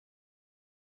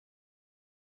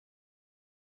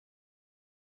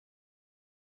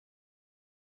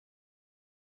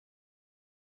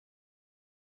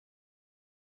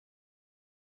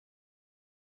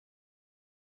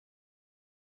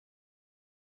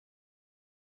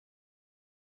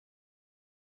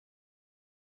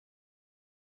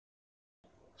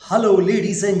Hello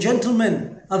ladies and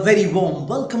gentlemen, a very warm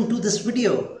welcome to this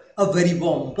video. A very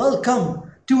warm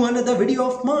welcome to another video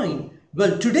of mine.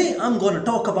 Well, today I'm going to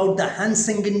talk about the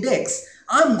Seng index.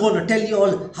 I'm going to tell you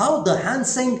all how the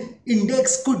Seng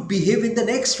index could behave in the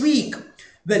next week.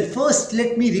 Well, first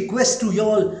let me request to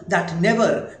y'all that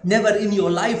never in your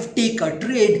life take a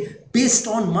trade based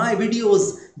on my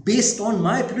videos, based on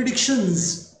my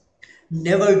predictions.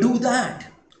 Never do that.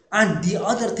 And the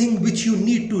other thing which you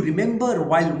need to remember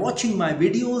while watching my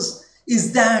videos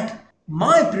is that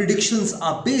my predictions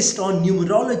are based on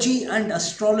numerology and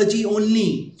astrology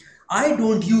only. I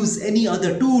don't use any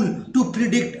other tool to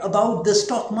predict about the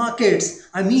stock markets.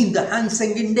 I mean the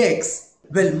Seng index.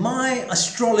 Well, my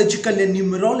astrological and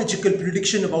numerological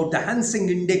prediction about the Seng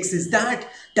index is that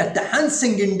the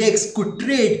Seng index could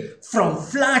trade from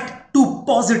flat to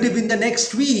positive in the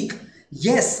next week.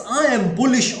 Yes, I am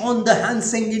bullish on the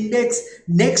Seng index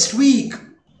next week.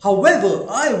 However,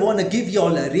 I want to give you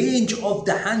all a range of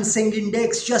the Seng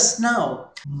index just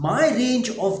now. My range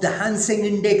of the Seng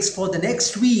index for the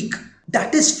next week,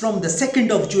 that is from the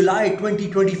 2nd of July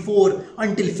 2024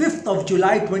 until 5th of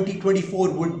July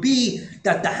 2024 would be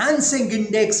that the Seng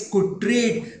index could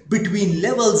trade between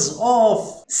levels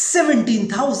of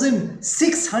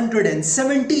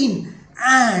 17,617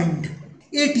 and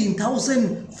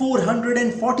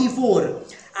 18,444,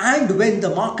 and when the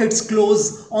markets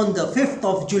close on the 5th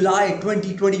of July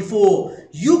 2024,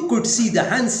 you could see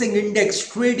the Seng index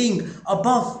trading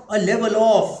above a level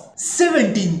of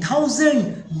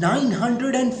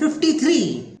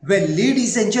 17,953. Well,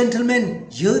 ladies and gentlemen,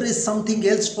 here is something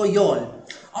else for y'all.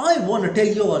 I want to tell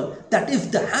you all that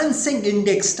if the Seng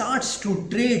index starts to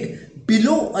trade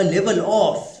below a level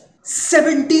of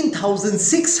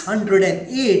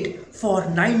 17,608 for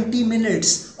 90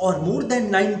 minutes or more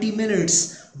than 90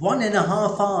 minutes,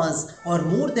 1.5 hours or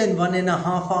more than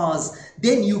 1.5 hours,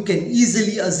 then you can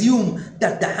easily assume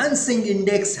that the Seng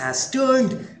index has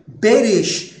turned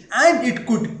bearish and it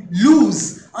could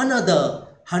lose another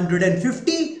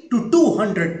 150 to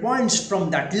 200 points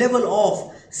from that level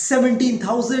of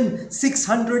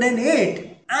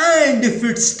 17,608. And if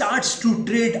it starts to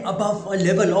trade above a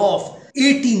level of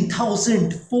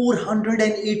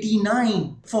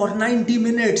 18,489 for 90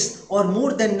 minutes or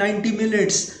more than 90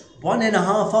 minutes,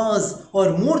 1.5 hours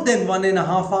or more than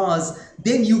 1.5 hours,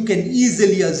 then you can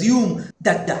easily assume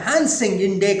that the Seng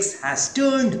index has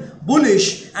turned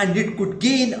bullish and it could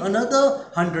gain another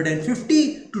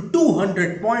 150 to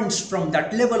 200 points from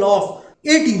that level of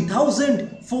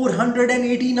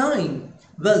 18,489.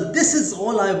 Well, this is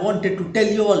all I wanted to tell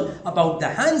you all about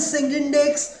the Seng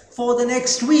index for the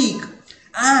next week.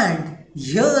 And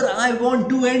here I want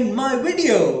to end my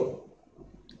video.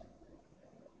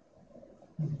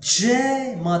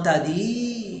 Jai Mata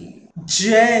Di,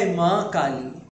 Jai Ma Kali.